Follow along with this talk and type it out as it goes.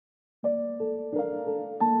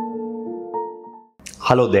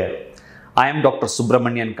Hello there. I am Dr.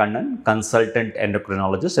 Subramanian Kannan, consultant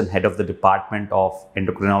endocrinologist and head of the Department of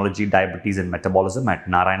Endocrinology, Diabetes and Metabolism at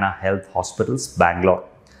Narayana Health Hospitals, Bangalore.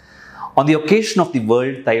 On the occasion of the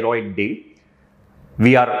World Thyroid Day,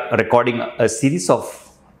 we are recording a series of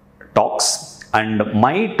talks, and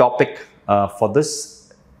my topic for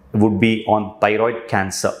this would be on thyroid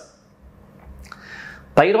cancer.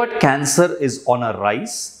 Thyroid cancer is on a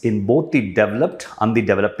rise in both the developed and the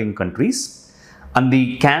developing countries. And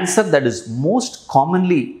the cancer that is most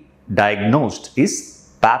commonly diagnosed is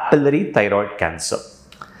papillary thyroid cancer.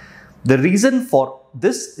 The reason for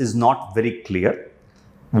this is not very clear.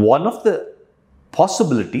 One of the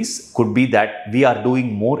possibilities could be that we are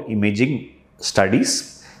doing more imaging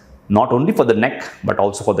studies, not only for the neck but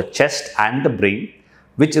also for the chest and the brain,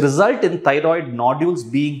 which result in thyroid nodules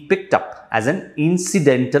being picked up as an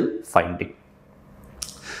incidental finding.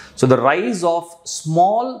 So the rise of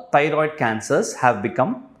small thyroid cancers have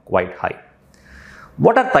become quite high.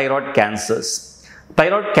 What are thyroid cancers?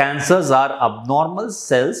 Thyroid cancers are abnormal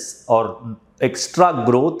cells or extra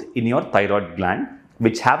growth in your thyroid gland,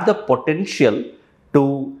 which have the potential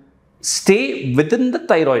to stay within the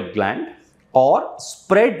thyroid gland or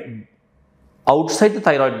spread outside the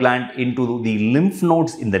thyroid gland into the lymph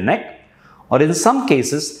nodes in the neck, or in some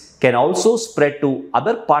cases can also spread to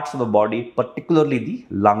other parts of the body, particularly the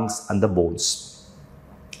lungs and the bones.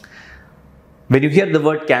 When you hear the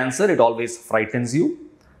word cancer, it always frightens you,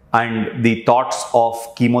 and the thoughts of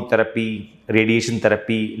chemotherapy, radiation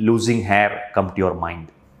therapy, losing hair come to your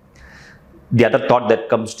mind. The other thought that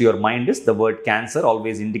comes to your mind is the word cancer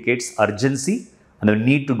always indicates urgency and the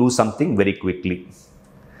need to do something very quickly.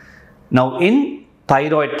 Now, in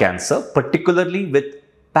thyroid cancer, particularly with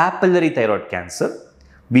papillary thyroid cancer,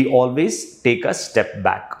 we always take a step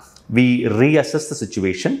back. We reassess the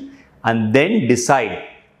situation and then decide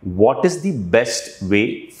what is the best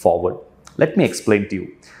way forward. Let me explain to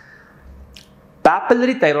you.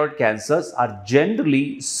 Papillary thyroid cancers are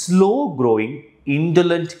generally slow growing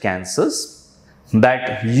indolent cancers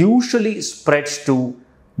that usually stays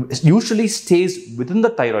within the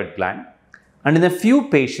thyroid gland, and in a few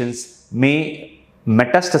patients may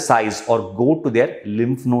metastasize or go to their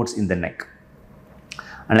lymph nodes in the neck.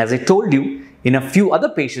 And as I told you, in a few other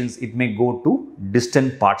patients, it may go to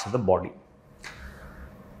distant parts of the body.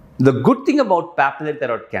 The good thing about papillary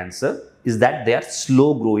thyroid cancer is that they are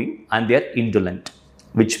slow growing and they are indolent,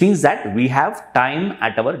 which means that we have time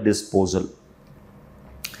at our disposal.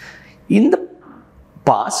 In the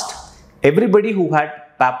past, everybody who had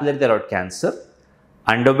papillary thyroid cancer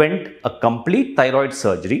underwent a complete thyroid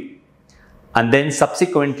surgery and then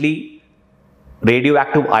subsequently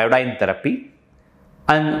radioactive iodine therapy,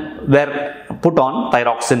 and were put on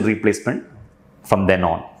thyroxine replacement from then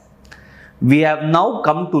on. We have now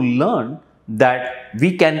come to learn that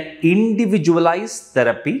we can individualize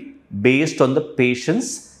therapy based on the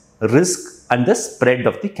patient's risk and the spread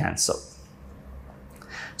of the cancer.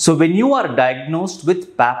 So when you are diagnosed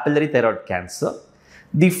with papillary thyroid cancer,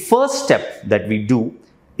 the first step that we do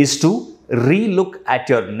is to re-look at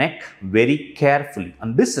your neck very carefully,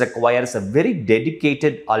 and this requires a very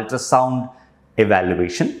dedicated ultrasound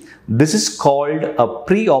evaluation. This is called a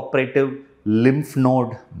preoperative lymph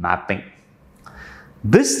node mapping.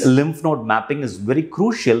 This lymph node mapping is very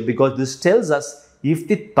crucial because this tells us if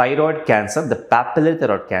the thyroid cancer, the papillary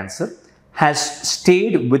thyroid cancer, has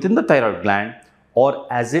stayed within the thyroid gland or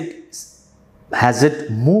has it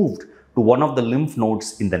moved to one of the lymph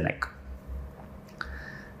nodes in the neck.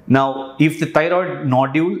 Now, if the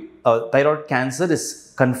thyroid cancer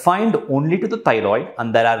is confined only to the thyroid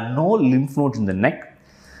and there are no lymph nodes in the neck,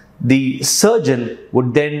 the surgeon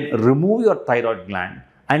would then remove your thyroid gland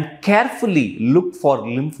and carefully look for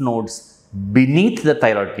lymph nodes beneath the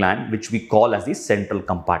thyroid gland, which we call as the central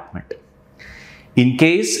compartment. In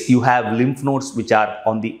case you have lymph nodes which are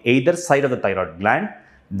on the either side of the thyroid gland,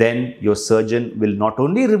 then your surgeon will not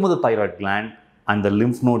only remove the thyroid gland and the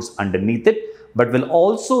lymph nodes underneath it, but will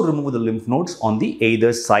also remove the lymph nodes on the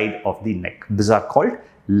either side of the neck. These are called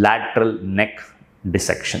lateral neck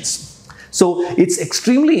dissections. So it's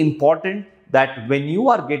extremely important that when you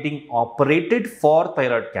are getting operated for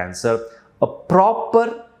thyroid cancer, a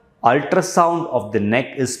proper ultrasound of the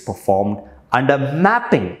neck is performed and a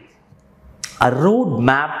mapping, a road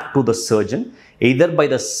map to the surgeon, either by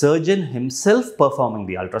the surgeon himself performing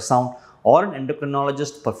the ultrasound, or an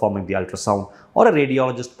endocrinologist performing the ultrasound, or a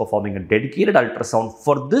radiologist performing a dedicated ultrasound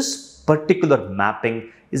for this particular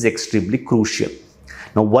mapping is extremely crucial.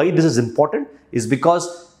 Now, why this is important is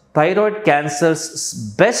because thyroid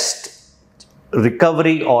cancer's best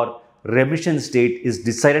recovery or remission state is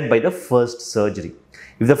decided by the first surgery.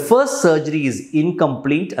 If the first surgery is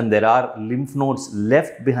incomplete and there are lymph nodes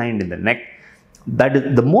left behind in the neck, that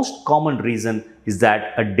is the most common reason is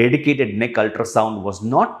that a dedicated neck ultrasound was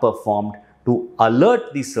not performed to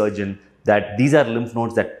alert the surgeon that these are lymph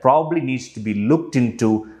nodes that probably needs to be looked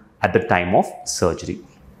into at the time of surgery.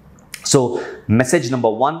 So message number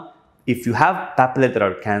one, if you have papillary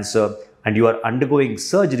thyroid cancer and you are undergoing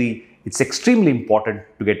surgery, it's extremely important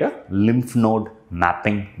to get a lymph node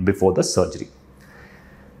mapping before the surgery.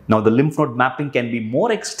 Now the lymph node mapping can be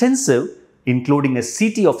more extensive, including a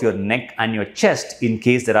CT of your neck and your chest in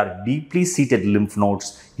case there are deeply seated lymph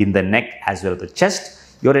nodes in the neck as well as the chest.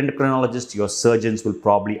 Your endocrinologist, your surgeons will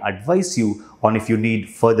probably advise you on if you need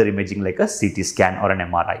further imaging like a CT scan or an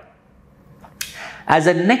MRI. As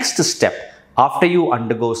a next step, after you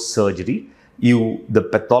undergo surgery, the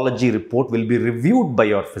pathology report will be reviewed by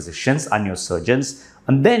your physicians and your surgeons,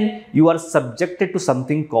 and then you are subjected to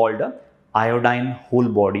something called a iodine whole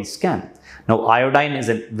body scan. Now, iodine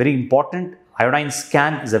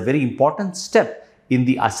scan is a very important step in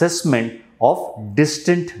the assessment of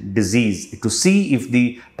distant disease to see if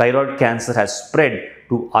the thyroid cancer has spread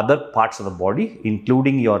to other parts of the body,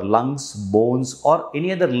 including your lungs, bones, or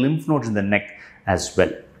any other lymph nodes in the neck as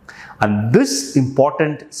well. And this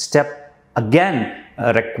important step again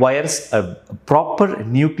requires a proper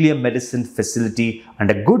nuclear medicine facility and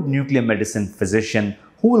a good nuclear medicine physician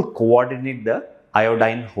who will coordinate the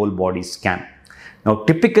iodine whole body scan. Now,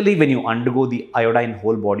 typically when you undergo the iodine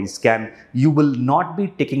whole body scan, you will not be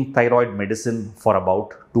taking thyroid medicine for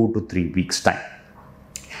about 2 to 3 weeks time.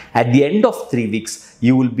 At the end of 3 weeks,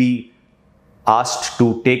 you will be asked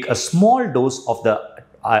to take a small dose of the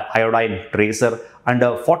iodine tracer, and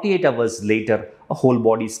 48 hours later, a whole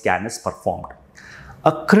body scan is performed.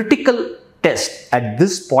 A critical test at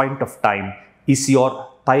this point of time is your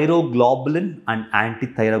thyroglobulin and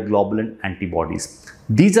antithyroglobulin antibodies.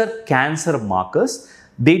 These are cancer markers.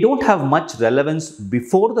 They don't have much relevance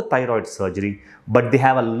before the thyroid surgery, but they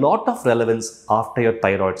have a lot of relevance after your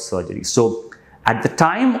thyroid surgery. So at the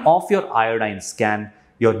time of your iodine scan,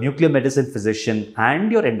 your nuclear medicine physician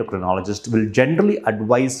and your endocrinologist will generally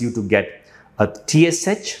advise you to get a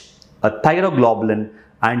TSH, a thyroglobulin,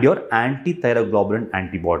 and your antithyroglobulin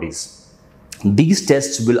antibodies. These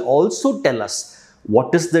tests will also tell us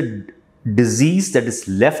what is the disease that is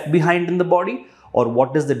left behind in the body or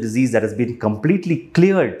what is the disease that has been completely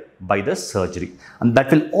cleared by the surgery. And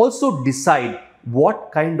that will also decide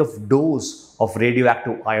what kind of dose of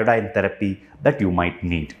radioactive iodine therapy that you might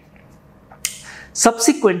need.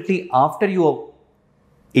 Subsequently, after you have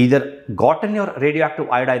either gotten your radioactive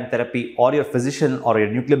iodine therapy or your physician or your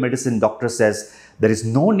nuclear medicine doctor says there is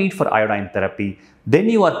no need for iodine therapy, then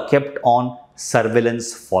you are kept on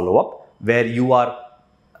surveillance follow-up where you are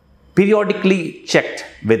periodically checked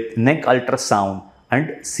with neck ultrasound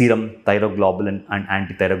and serum thyroglobulin and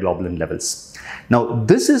antithyroglobulin levels. Now,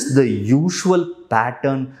 this is the usual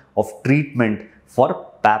pattern of treatment for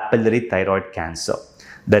papillary thyroid cancer.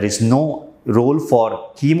 There is no role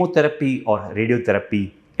for chemotherapy or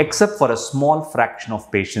radiotherapy except for a small fraction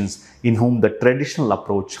of patients in whom the traditional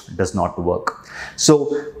approach does not work.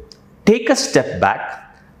 So take a step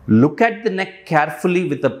back, look at the neck carefully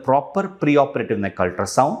with a proper preoperative neck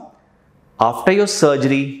ultrasound. After your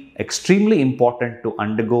surgery, extremely important to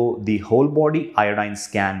undergo the whole body iodine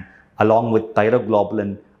scan along with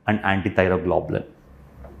thyroglobulin and antithyroglobulin.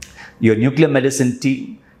 Your nuclear medicine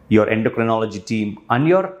team, your endocrinology team and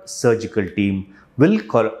your surgical team will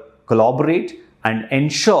collaborate and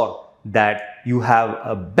ensure that you have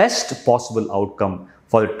a best possible outcome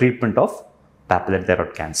for the treatment of papillary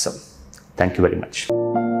thyroid cancer. Thank you very much.